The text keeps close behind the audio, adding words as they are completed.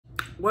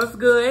What's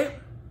good?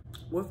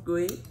 What's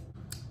good?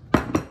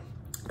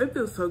 It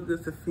feels so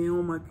good to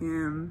film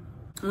again.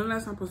 When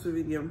last time I posted a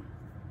video?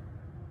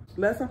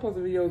 Last time I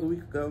posted a video was a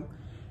week ago.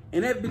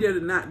 And that video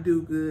did not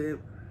do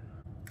good.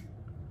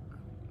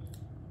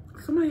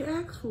 Somebody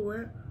asked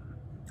for it.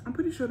 I'm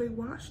pretty sure they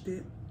watched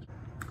it.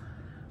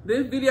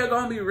 This video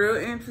gonna be real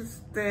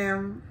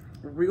interesting.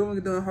 We're gonna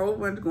be doing a whole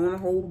bunch, going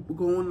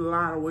a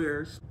lot of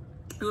wheres.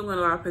 We're going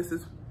a lot of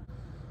places.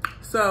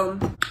 So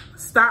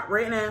stop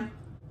right now.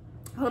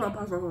 Hold on,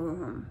 pause, hold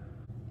on.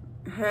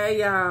 Hey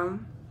y'all,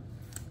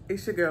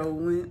 it's your girl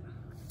Win,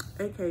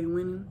 aka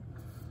Winnie,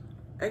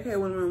 aka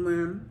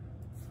Win.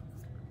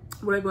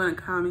 Whatever you wanna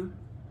call me.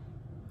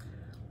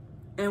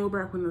 And we're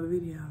back with another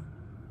video.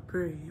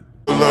 Period.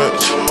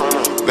 Lunch.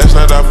 Last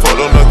night I fucked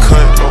on the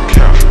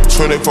cunt.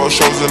 24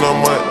 shows in a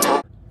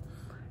month.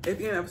 If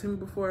you ain't ever seen me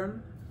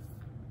before,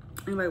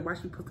 and like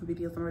watch me post some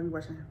videos, I'm gonna be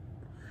watching.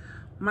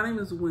 My name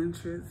is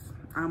Wintress.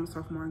 I'm a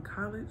sophomore in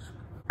college.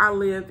 I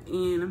live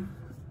in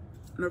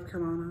North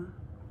Carolina,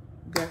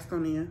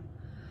 Gastonia.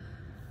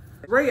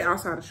 Right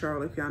outside of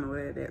Charlotte, if y'all know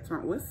where that's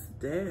from. What's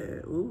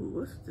that? Ooh,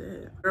 what's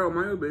that? Girl,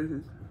 mind your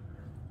business.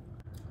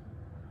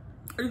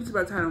 You can see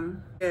by the title.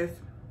 Yes.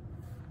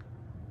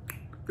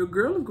 Your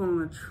girl is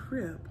going on a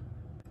trip.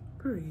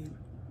 Period.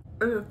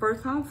 It's the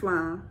first time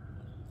flying.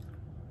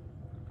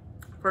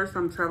 First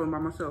time traveling by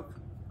myself.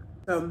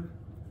 So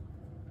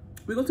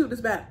we're gonna see what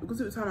this back. We're gonna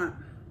see what it's talking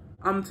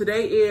about.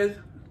 Today is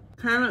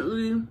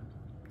currently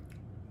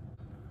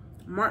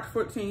March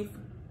 14th.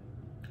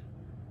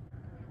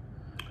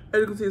 As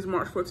you can see, it's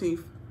March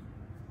 14th.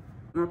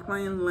 My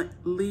plane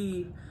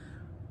leave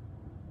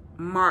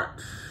March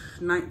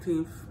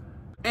 19th.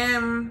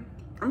 And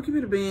I'm keeping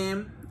it a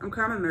band. I'm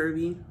kind of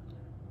nervy.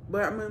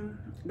 But I mean,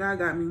 God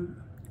got me,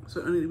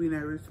 so I don't need to be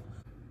nervous.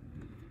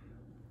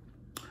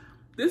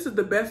 This is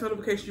the best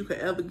notification you could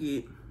ever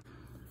get.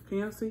 Can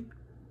y'all see?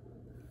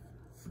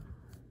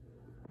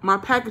 My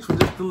package was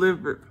just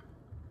delivered.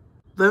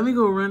 Let me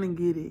go run and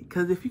get it.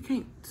 Because if you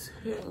can't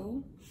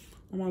tell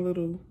on my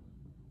little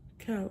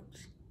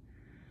couch,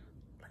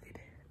 look at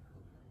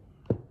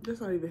that.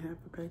 That's not even half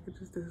the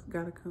packages that's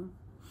gotta come.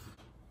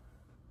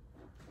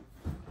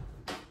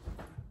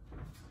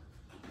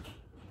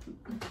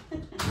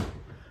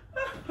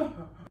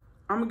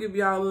 I'm gonna give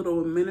y'all a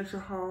little miniature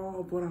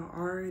haul of what I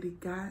already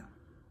got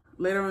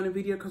later on in the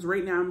video, because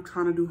right now I'm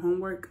trying to do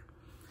homework.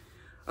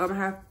 I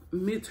have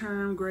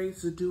midterm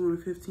grades to do on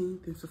the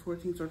 15th. It's the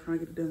 14th, so I'm trying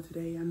to get it done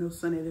today. I know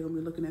Sunday they're gonna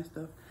be looking at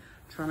stuff,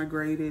 trying to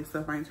grade it,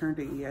 stuff I ain't turned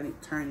in yet. I need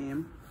to turn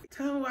in.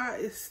 Tell me why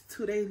it's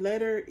 2 days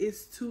later.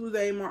 It's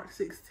Tuesday, March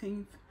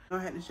 16th. I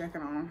had this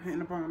jacket on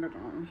and the bonnet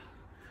on,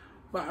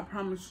 but I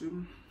promise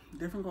you,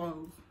 different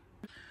clothes.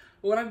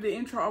 When I did the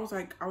intro, I was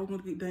like, I was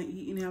gonna get done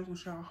eating and I was gonna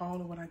show a haul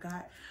of what I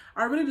got.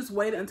 I really just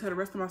waited until the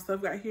rest of my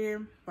stuff got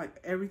here, like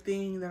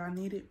everything that I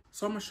needed.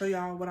 So I'm gonna show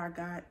y'all what I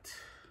got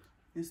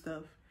and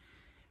stuff.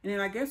 And then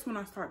I guess when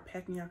I start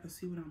packing, y'all can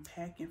see what I'm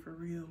packing for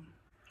real.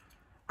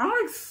 I'm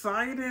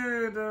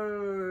excited.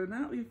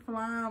 Not be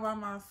flying by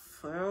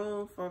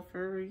myself for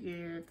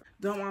period.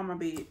 Don't mind my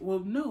bed. Well,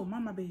 no,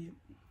 mind my bed.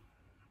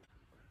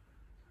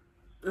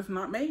 It's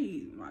not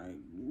made. Like,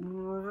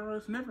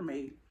 it's never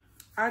made.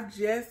 I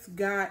just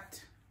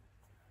got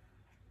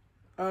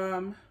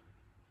an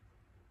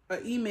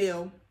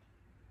email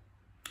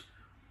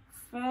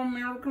from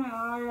American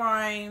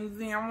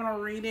Airlines, and I'm gonna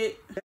read it.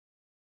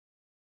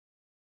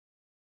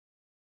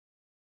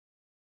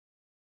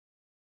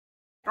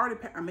 I already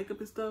packed my makeup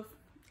and stuff.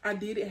 I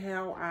did it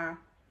how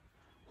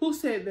who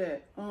said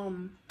that?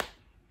 Who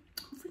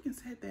freaking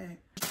said that?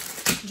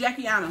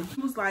 Jackie Anna.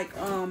 She was like,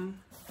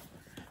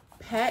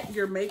 pack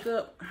your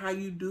makeup how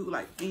you do,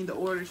 like in the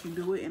order she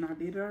do it, and I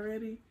did it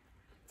already.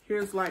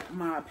 Here's like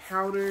my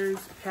powders,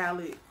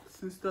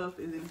 palettes and stuff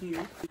is in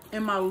here,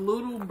 and my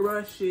little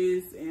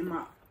brushes and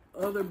my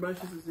other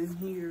brushes is in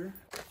here.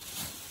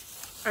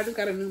 I just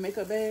got a new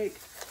makeup bag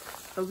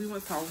because we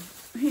went to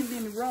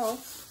Henry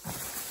Ross,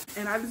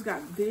 and I just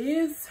got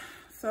this,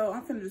 so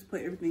I'm gonna just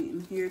put everything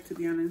in here, to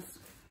be honest.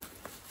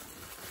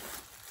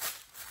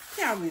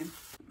 Calvin,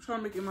 I'm trying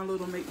to make it my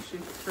little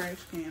makeshift trash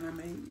can I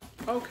made.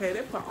 Okay,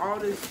 they put all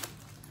this.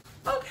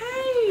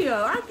 Okay,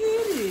 I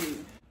get it.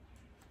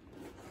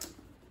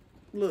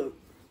 Look.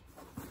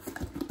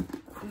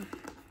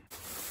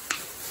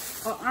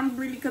 I'm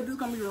really, because it's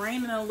going to be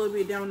raining a little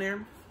bit down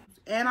there.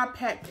 And I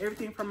packed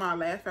everything from my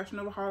last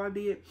fashionnova haul I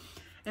did.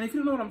 And if you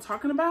don't know what I'm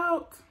talking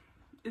about,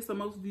 it's the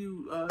most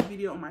viewed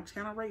video on my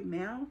channel right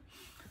now.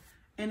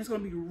 And it's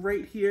going to be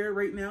right here,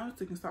 right now.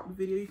 So you can stop the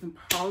video. You can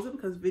pause it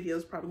because the video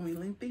is probably going to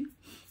be lengthy.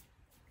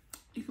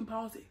 You can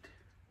pause it.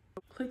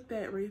 Click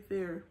that right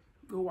there.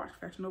 Go watch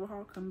fashionnova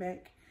haul, come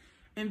back,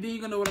 and then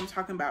you're gonna know what I'm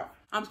talking about.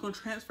 I'm just gonna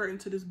transfer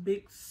into this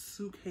big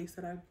suitcase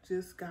that I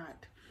just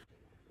got.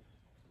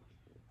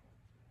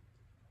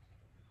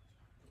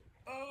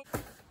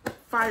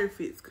 Fire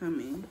fits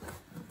coming.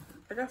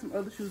 I got some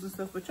other shoes and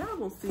stuff, but y'all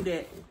gonna see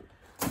that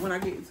when I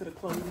get into the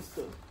clothes and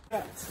stuff. I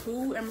got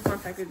 2 Amazon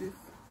packages.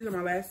 These are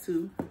my last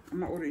 2. I'm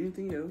not ordering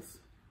anything else.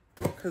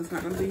 because it's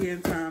not gonna be here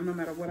in time no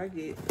matter what I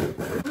get.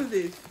 What is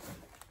this?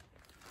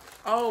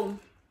 Oh,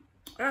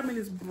 I got me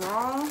this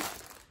bra.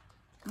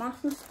 My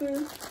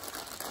sister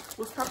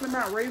was talking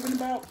about, raving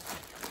about.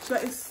 So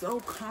it's so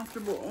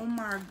comfortable. Oh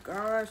my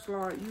gosh,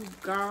 Lord, you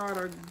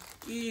gotta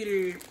get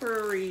it.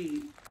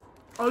 Hurry.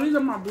 Oh, these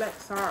are my black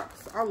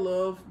socks. I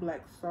love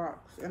black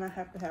socks, and I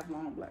have to have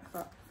long black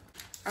socks.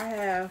 I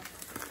have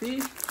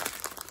 50.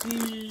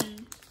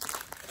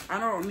 I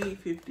don't need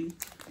 50,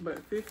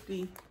 but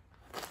 50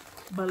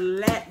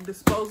 black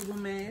disposable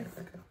masks.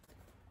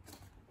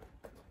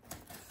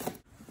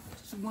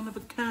 It's one of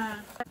a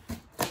kind.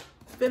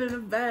 Fit in a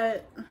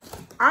bag.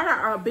 I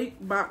got a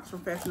big box from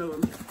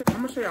fashionnova.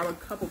 I'm gonna show y'all a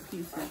couple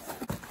pieces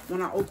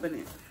when I open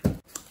it,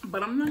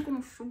 but I'm not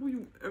gonna show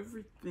you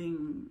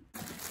everything.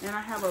 And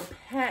I have a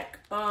pack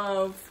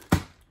of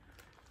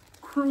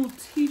crew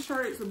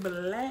t-shirts,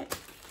 black.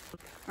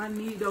 I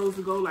need those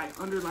to go like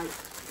under like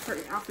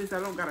certain outfits I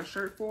don't got a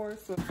shirt for.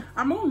 So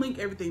I'm gonna link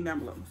everything down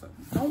below. So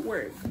don't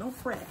worry, don't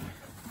fret.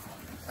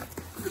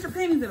 Put your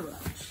panties in a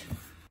bunch.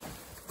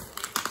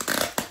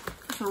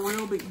 It's a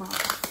real big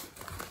box.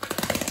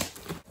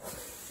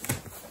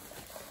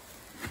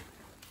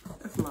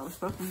 That's a lot of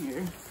stuff in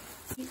here.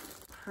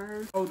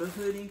 Purse. Oh, the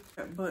hoodie,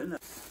 that button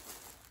up.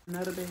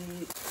 Another bag.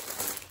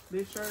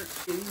 This shirt,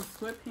 these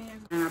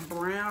sweatpants, and a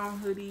brown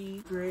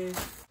hoodie,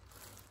 dress,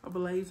 a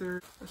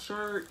blazer, a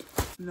shirt,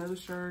 another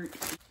shirt,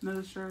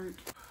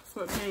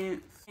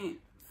 sweatpants, pants.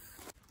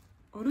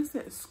 Oh, this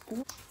is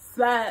school.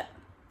 That.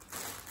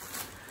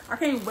 I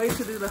can't wait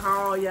to do the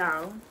haul,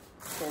 y'all.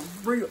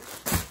 For real.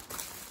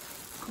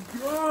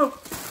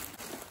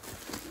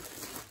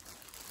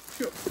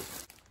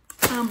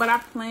 But I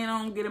plan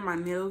on getting my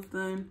nails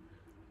done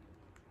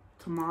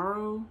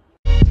tomorrow.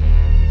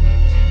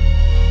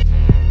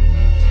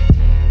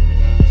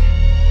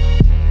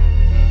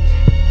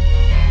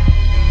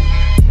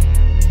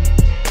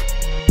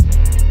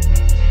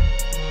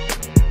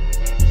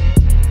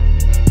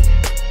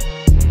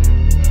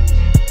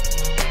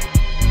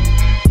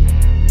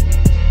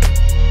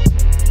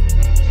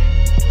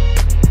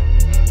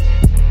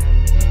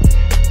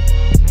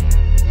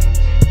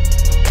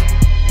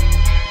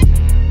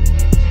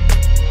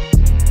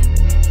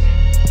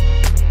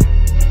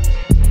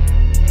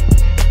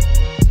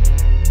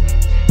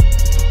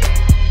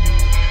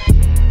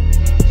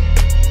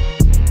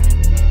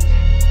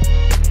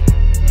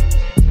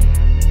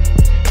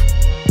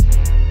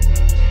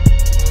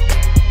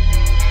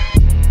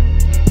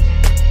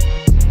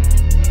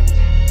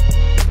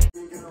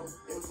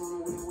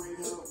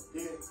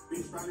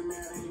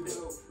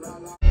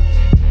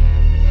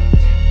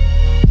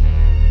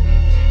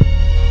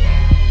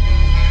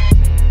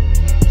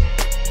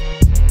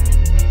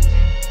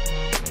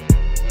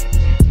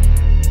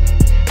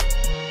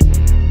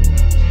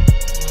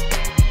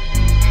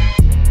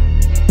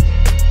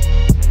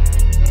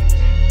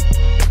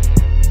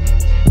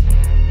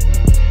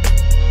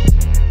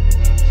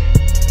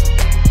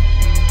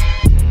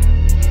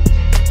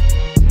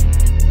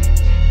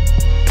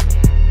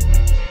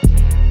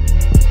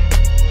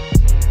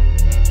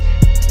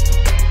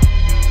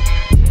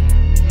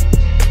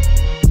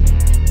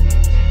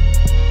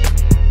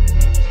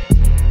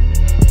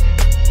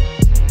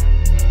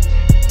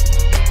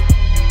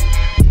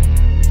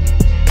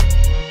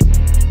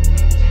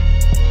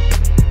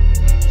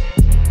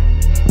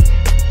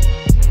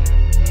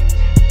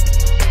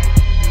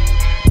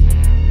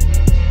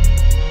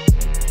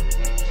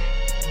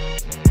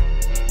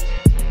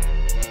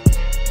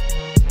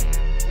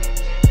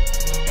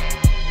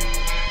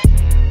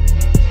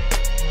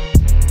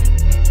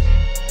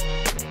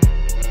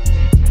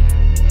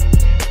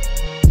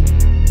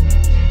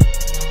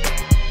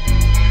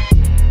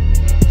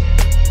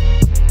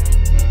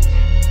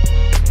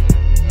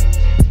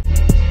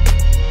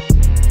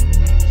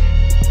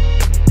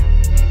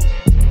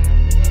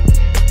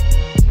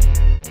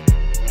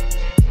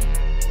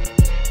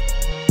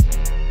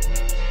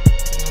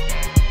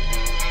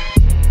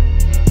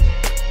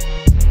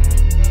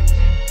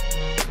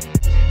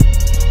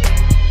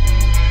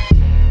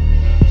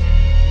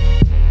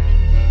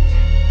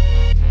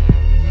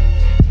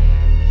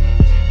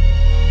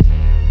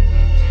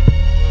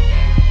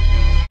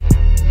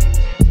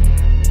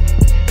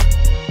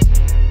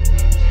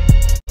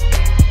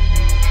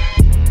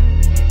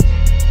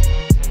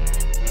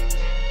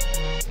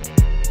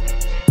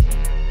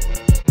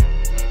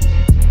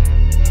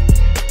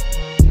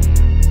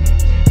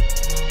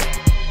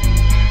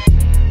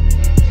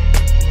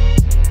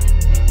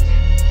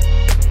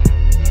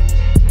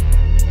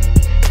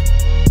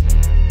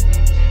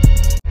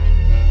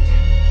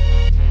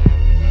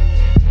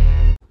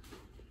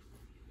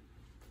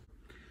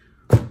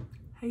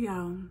 Hey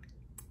y'all,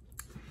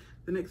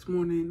 the next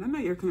morning, I know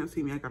y'all can't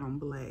see me, I got on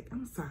black.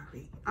 I'm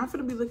sorry. I'm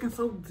gonna be looking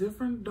so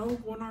different though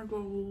when I go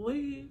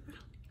live.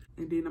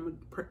 And then I'm gonna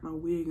prep my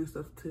wig and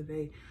stuff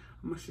today.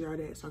 I'm gonna show y'all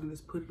that so I can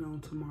just put it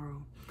on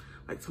tomorrow.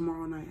 Like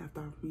tomorrow night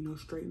after I,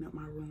 straighten up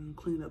my room,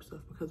 clean up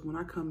stuff. Because when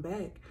I come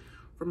back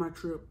from my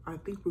trip, I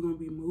think we're gonna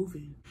be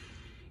moving.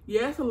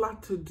 Yeah, it's a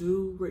lot to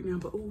do right now,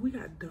 but oh, we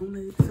got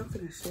donuts. I'm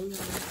gonna show y'all.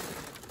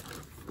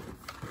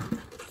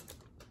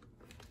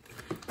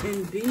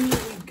 And then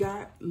we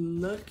got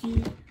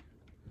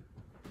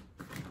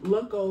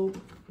Lucko,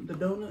 the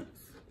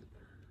donuts.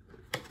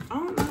 I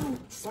don't know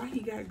why he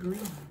got green.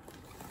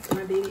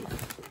 My daddy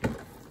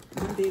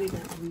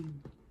got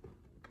green.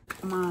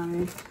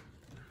 My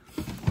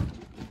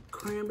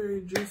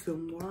cranberry juice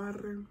and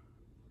water.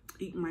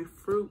 Eat my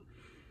fruit.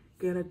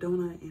 Get a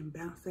donut and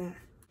bounce that.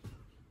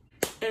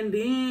 And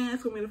then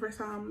it's gonna be the first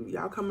time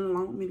y'all coming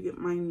along with me to get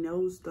my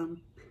nose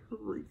done,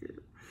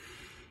 period.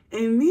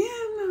 And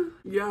then,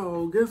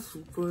 yo, guess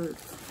what?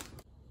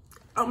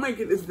 I might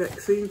get this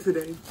vaccine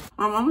today.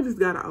 My mama just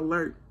got an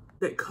alert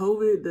that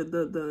COVID,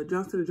 the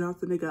Johnson &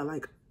 Johnson, they got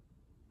like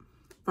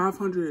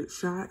 500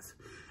 shots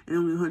and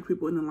only 100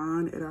 people in the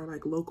line at our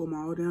like local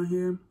mall down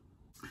here.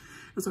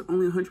 It's like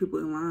only 100 people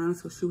in line.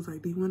 So she was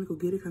like, do you want to go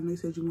get it? Because they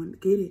said you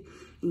wanted to get it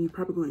and you're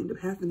probably going to end up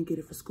having to get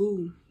it for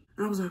school.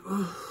 And I was like,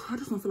 oh, I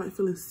just don't feel like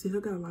feeling sick. I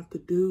got a lot to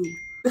do.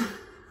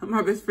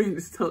 My best friend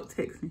just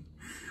text me.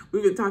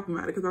 We've been talking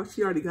about it because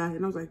she already got it.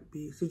 And I was like,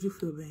 bitch, did you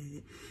feel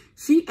bad?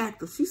 She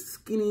active. She's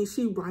skinny.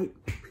 She bright,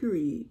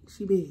 period.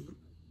 She big.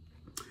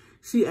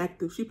 She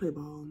active. She play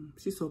ball.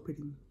 She's so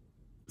pretty.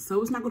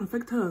 So it's not going to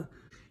affect her.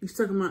 You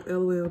talking about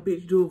LOL,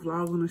 bitch, do a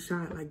vlog on a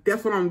shot. Like,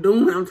 that's what I'm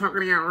doing. I'm talking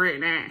to y'all right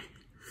now.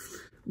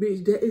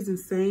 Bitch, that is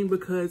insane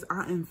because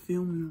I am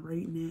filming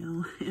right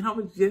now. And I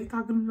was just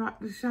talking about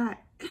the shot.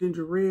 And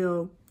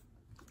Jarrell,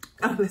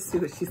 oh, let's see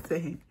what she's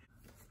saying.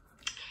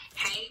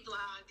 Hey,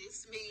 vlog,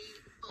 it's me.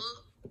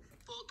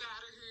 Fuck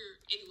out of here.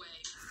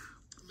 Anyway,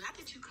 not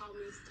that you call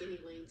me skinny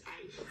lean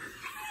type.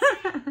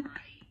 Right,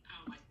 I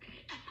don't like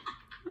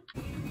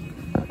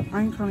that.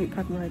 I ain't trying to get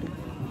copyrighted,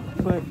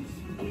 but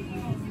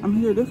I'm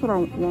here. This is what I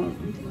want.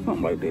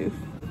 Something like this.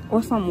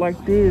 Or something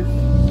like this.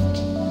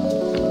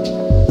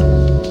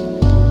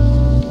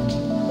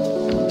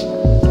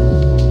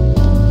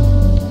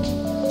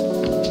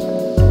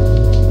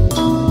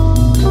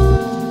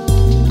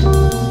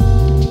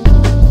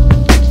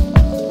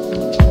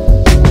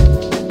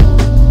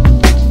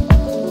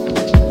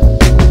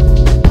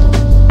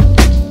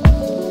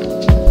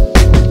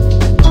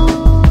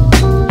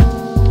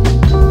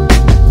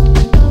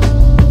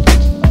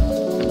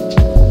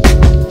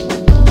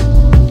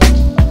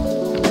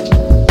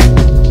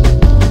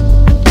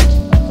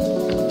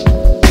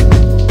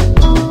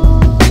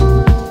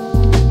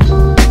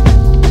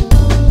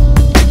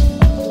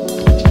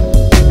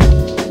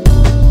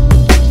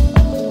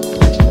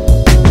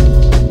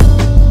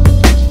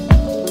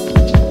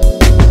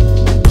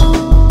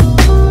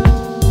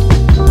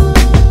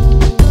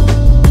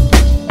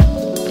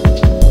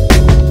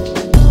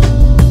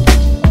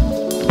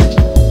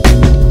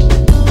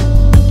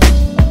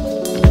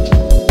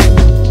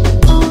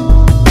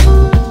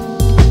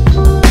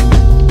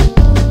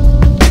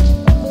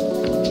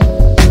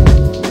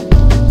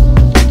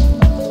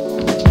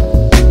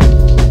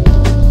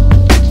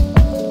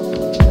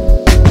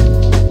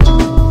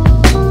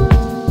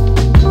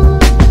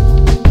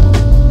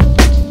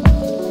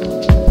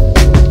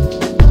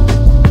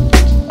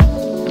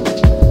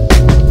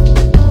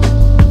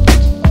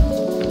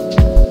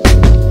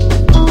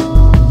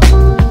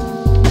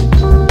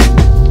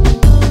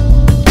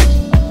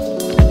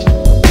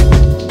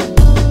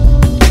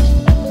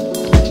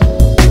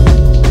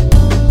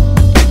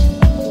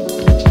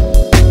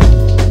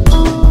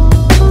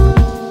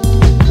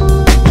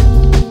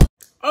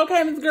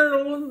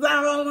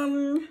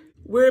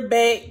 We're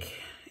back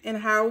in the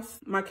house.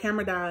 My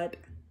camera died.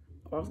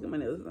 Oh, I was getting my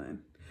nails done.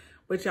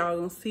 But y'all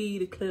gonna see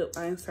the clip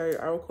I inserted.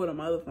 I recorded on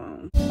my other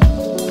phone.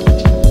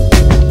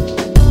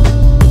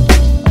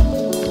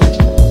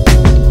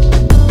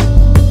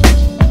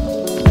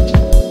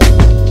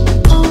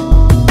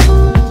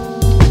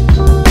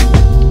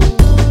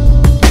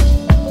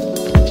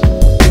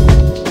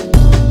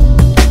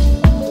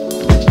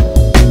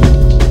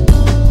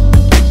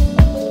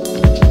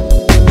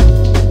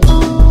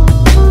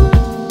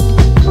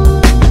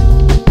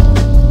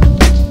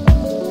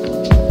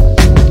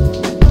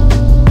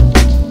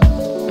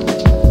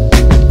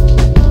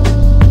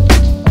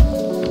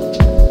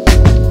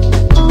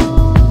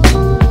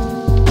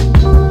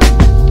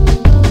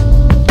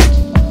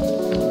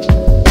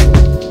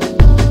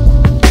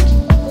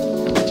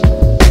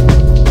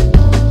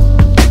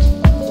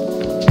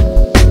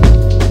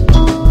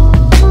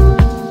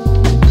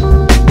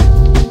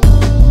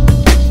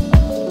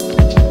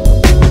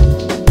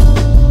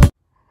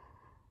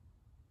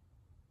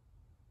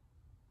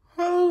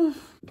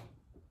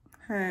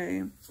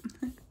 Hey,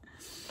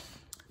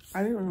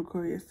 I didn't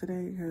record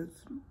yesterday because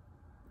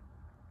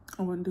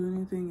I wasn't doing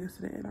anything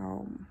yesterday at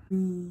all.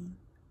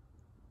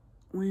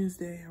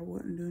 Wednesday, I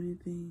wasn't doing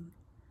anything.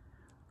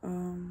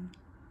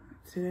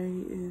 Today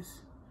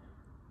is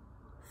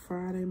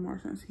Friday,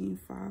 March 19th,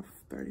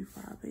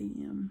 5:35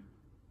 a.m.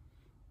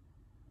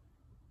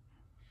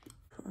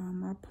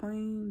 My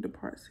plane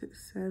departs at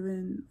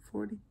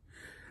 7:40.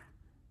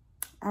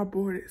 I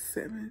board at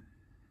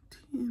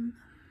 7:10.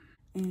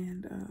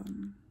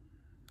 And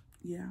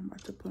yeah, I'm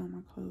about to put on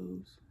my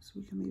clothes so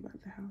we can leave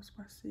out the house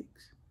by 6.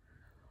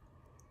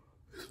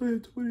 It's like a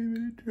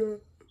 20-minute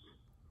drive.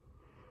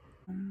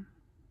 I'm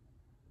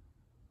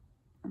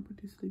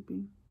pretty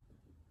sleepy,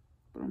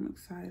 but I'm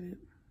excited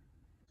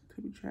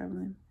to be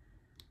traveling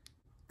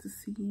to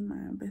see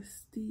my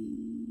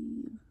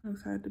bestie. I'm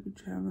excited to be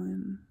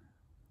traveling.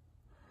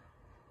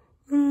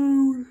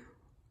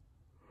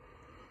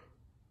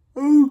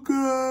 Oh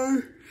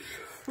gosh.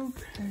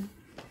 Okay.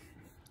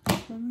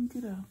 Let me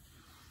get up.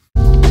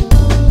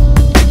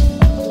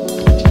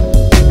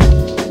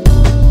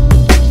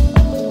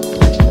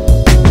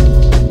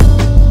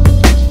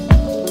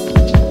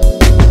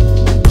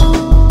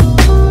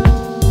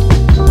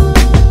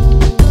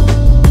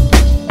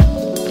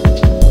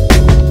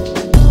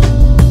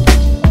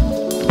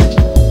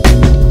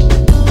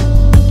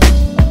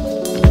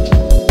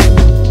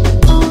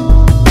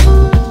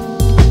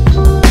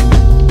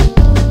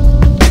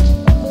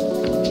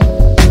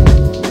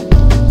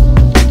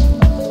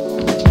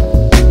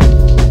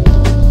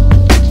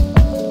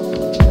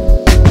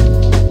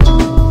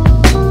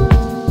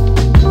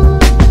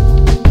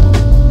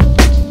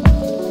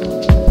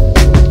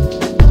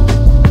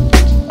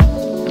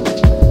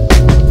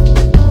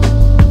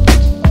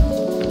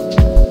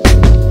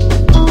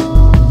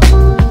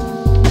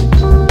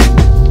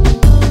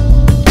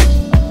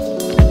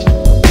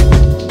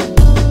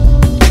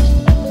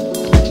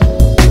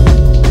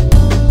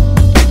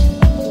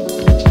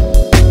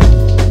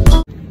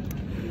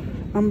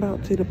 I'm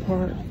about to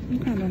depart. I'm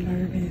kind of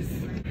nervous,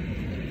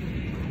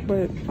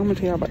 but I'm gonna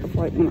tell y'all about the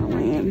flight when I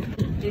land.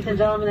 Ladies and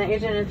gentlemen, the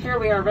agent is here.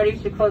 We are ready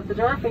to close the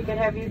door. If we could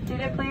have you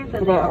seated, please.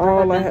 About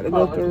all I had to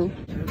go through.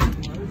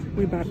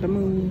 We about to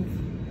move.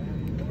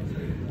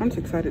 I'm just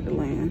excited to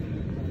land.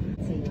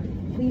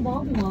 Leave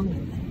all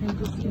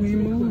belongings. We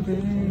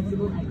moving.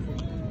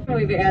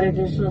 We've added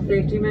additional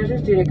safety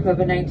measures due to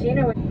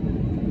COVID-19.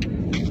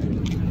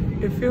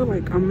 It feels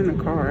like I'm in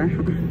a car.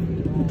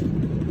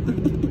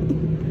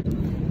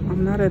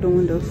 I'm not at the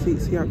window seat,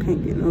 so y'all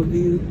can't get no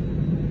view.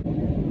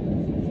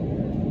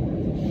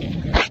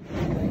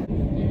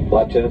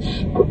 Flight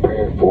attendants,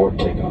 prepare for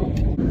takeoff.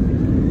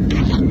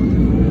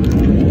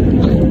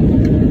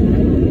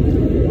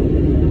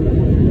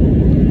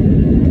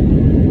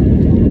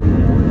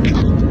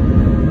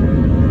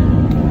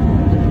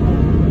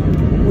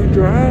 We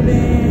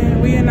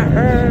driving, we in the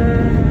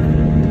air.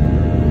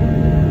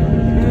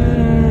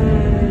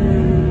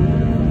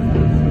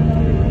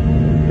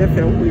 That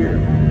felt weird.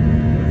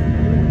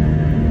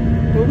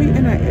 But we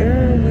in the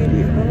air with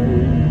it,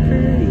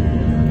 pretty.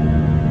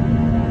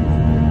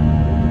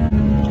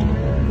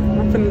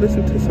 I'm finna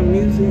listen to some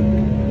music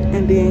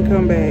and then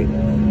come back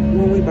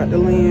when we about to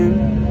land,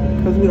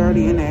 because we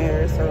already in the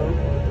air, so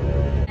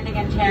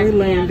we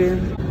landing.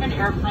 In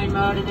airplane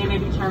mode, and they may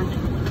be turned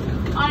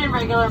on in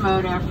regular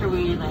mode after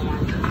we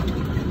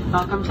land.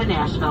 Welcome to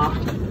Nashville.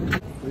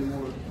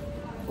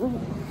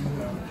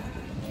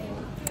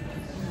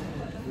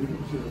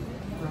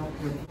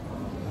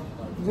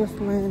 Just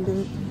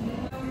landed.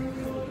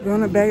 Go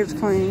on the baggage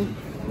claim.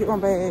 Get my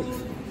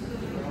bags.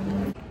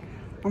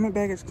 I'm at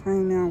baggage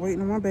claim now,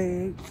 waiting on my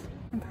bags.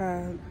 I'm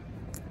tired.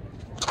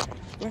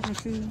 Where's my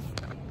shoes?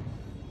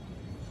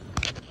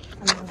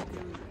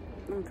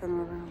 Let me turn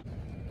around.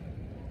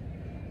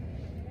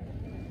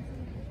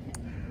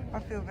 I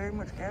feel very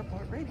much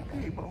airport ready,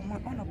 period. But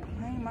on a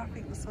plane, my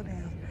feet were so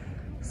damn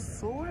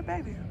sore,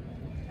 baby.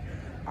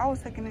 I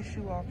was taking this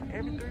shoe off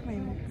every 3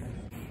 minutes.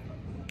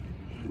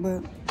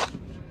 But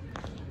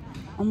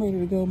I'm ready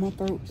to go. My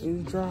throat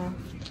is dry.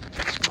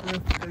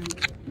 Breath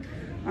stinks.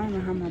 I don't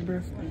know how my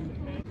breath stinks.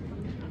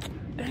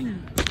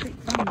 Dang, big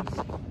thumbs.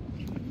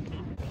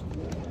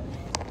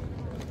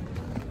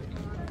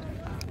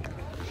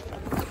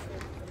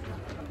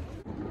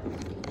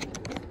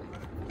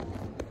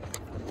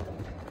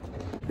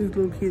 These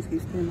little kids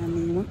keep staring at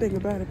me. One thing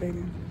about it,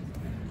 baby,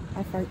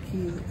 I fight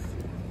kids.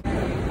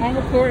 I'm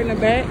recording the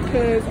back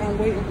because I'm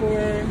waiting for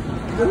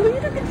the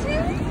leader to see.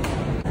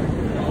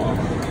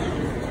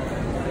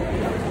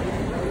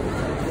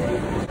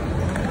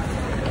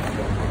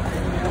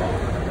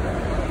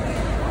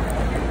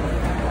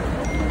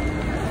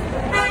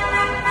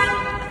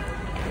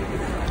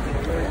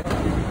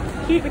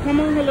 Keep it, come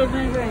on, little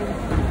green green.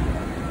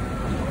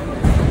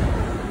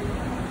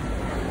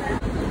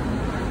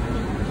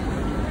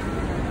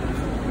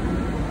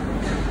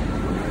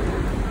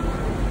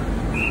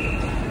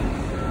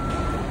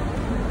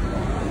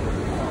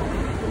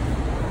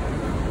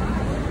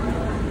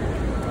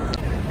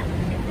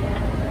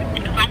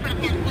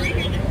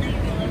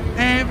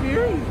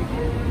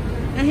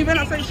 And he better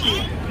not say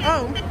shit.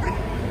 Oh.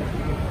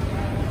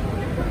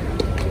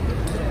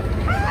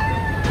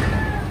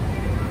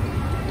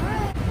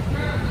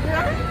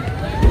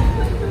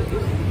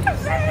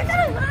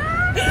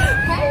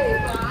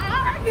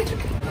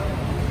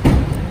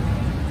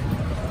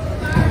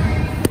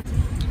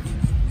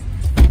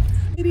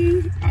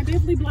 I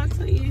definitely blocked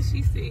her in,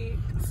 she said.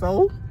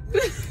 So?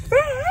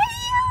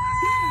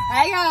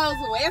 Hey, y'all,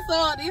 what's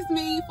up? This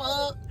me,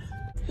 fuck.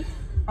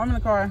 I'm in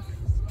the car.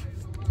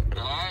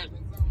 Alright.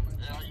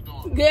 Hey, how you doing?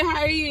 Good,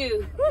 how are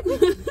you?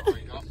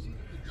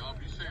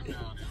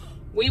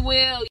 We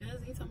will.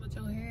 He's talking about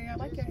your hair. I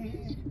like your hair.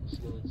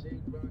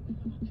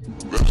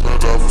 Last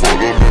night I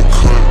fucked on the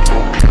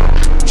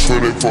cunt.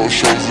 24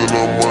 shows in a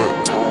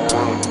month.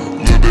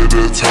 Looked at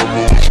that time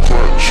it was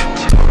crunch.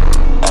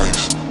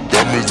 Ice,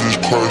 diamonds is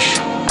crushed.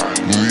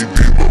 Louis V,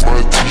 but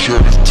my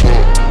t-shirt is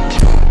tucked.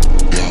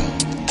 Yeah,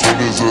 cold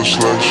as a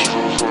slush.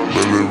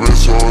 Let it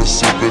rest on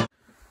sipping.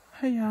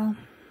 Hey y'all.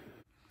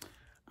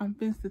 I'm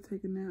finished to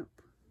take a nap.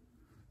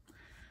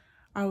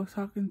 I was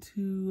talking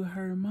to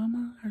her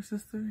mama, her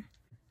sister.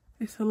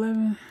 It's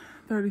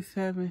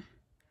 11:37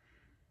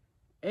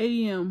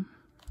 a.m.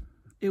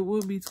 It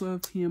would be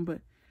 12 p.m.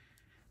 but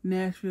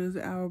Nashville's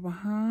an hour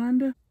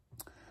behind.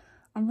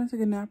 I'm gonna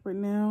take a nap right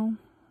now.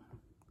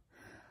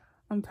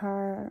 I'm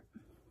tired.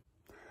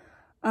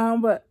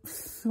 But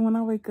when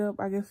I wake up,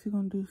 I guess we're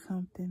gonna do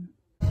something.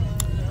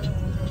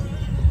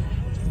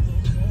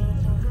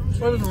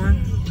 What are we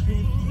doing?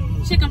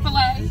 Chicken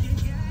filet.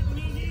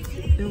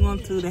 We're going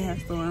to the hair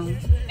store.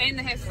 And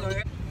the hair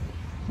store.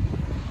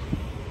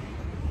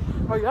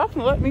 Oh, y'all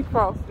can let me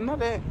cross. Not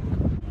that.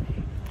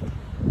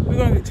 We're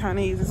gonna get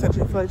Chinese and such.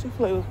 Chick-fil-A.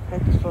 Chick-fil-A was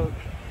packed as fuck.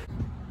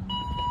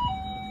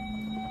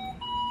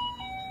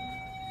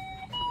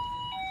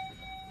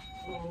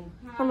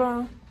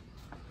 Hello.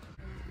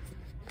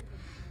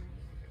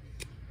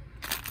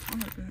 I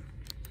like that.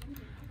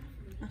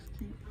 That's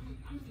cute.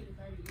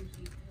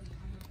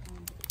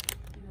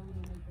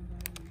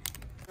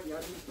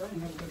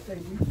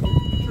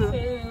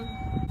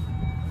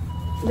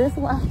 This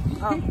one.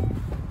 Oh.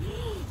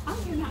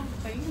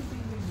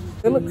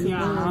 It looks good.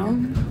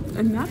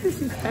 And not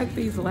disrespect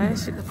these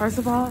lashes. First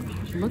of all,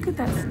 look at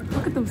that.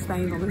 Look at them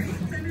stains on this.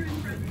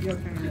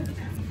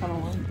 Hold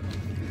on.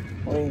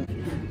 Wait.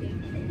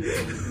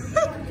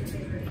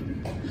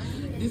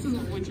 This is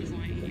what winter's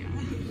like,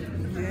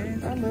 y'all.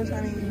 Yes, I love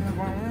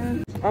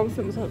Chinese. I was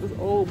sitting beside this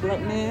old black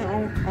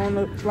man on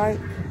the flight,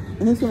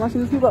 and he said my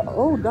shoes. He was like,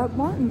 "Oh, Doc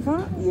Martens,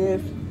 huh?"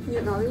 Yes.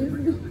 You know,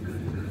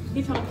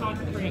 he's trying to talk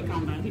to Fred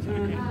combo. He's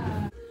trying to.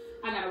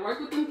 I gotta work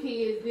with them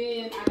kids,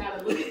 then I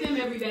gotta look at them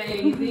every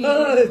day,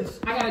 then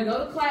I gotta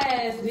go to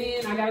class,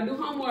 then I gotta do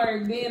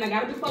homework, then I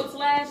gotta do folks'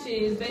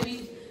 lashes,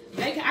 baby.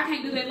 I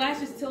can't do their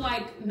lashes till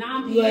like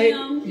 9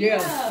 p.m. Like,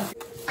 yeah.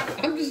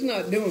 I'm just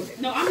not doing it.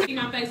 No, I'm making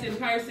my face in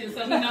person,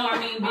 so you know I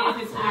mean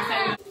business when I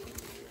say.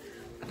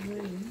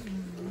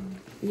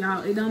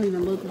 Y'all, it don't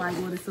even look like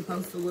what it's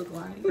supposed to look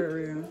like. For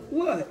real.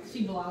 What?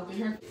 She vlogging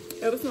her.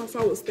 Ever since I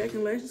saw what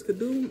stacking lashes could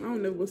do, I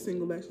don't know what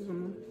single lashes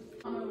on them.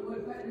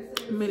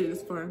 Made it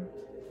this far.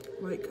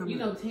 Like, comment, You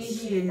know, Tangy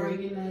share, and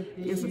bringing that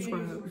thing. and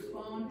subscribe.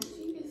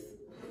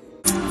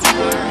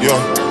 Yeah.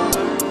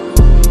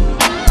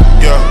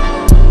 Yeah.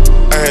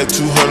 I had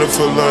 200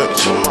 for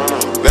lunch.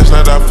 Last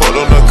night I fucked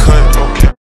on the cunt.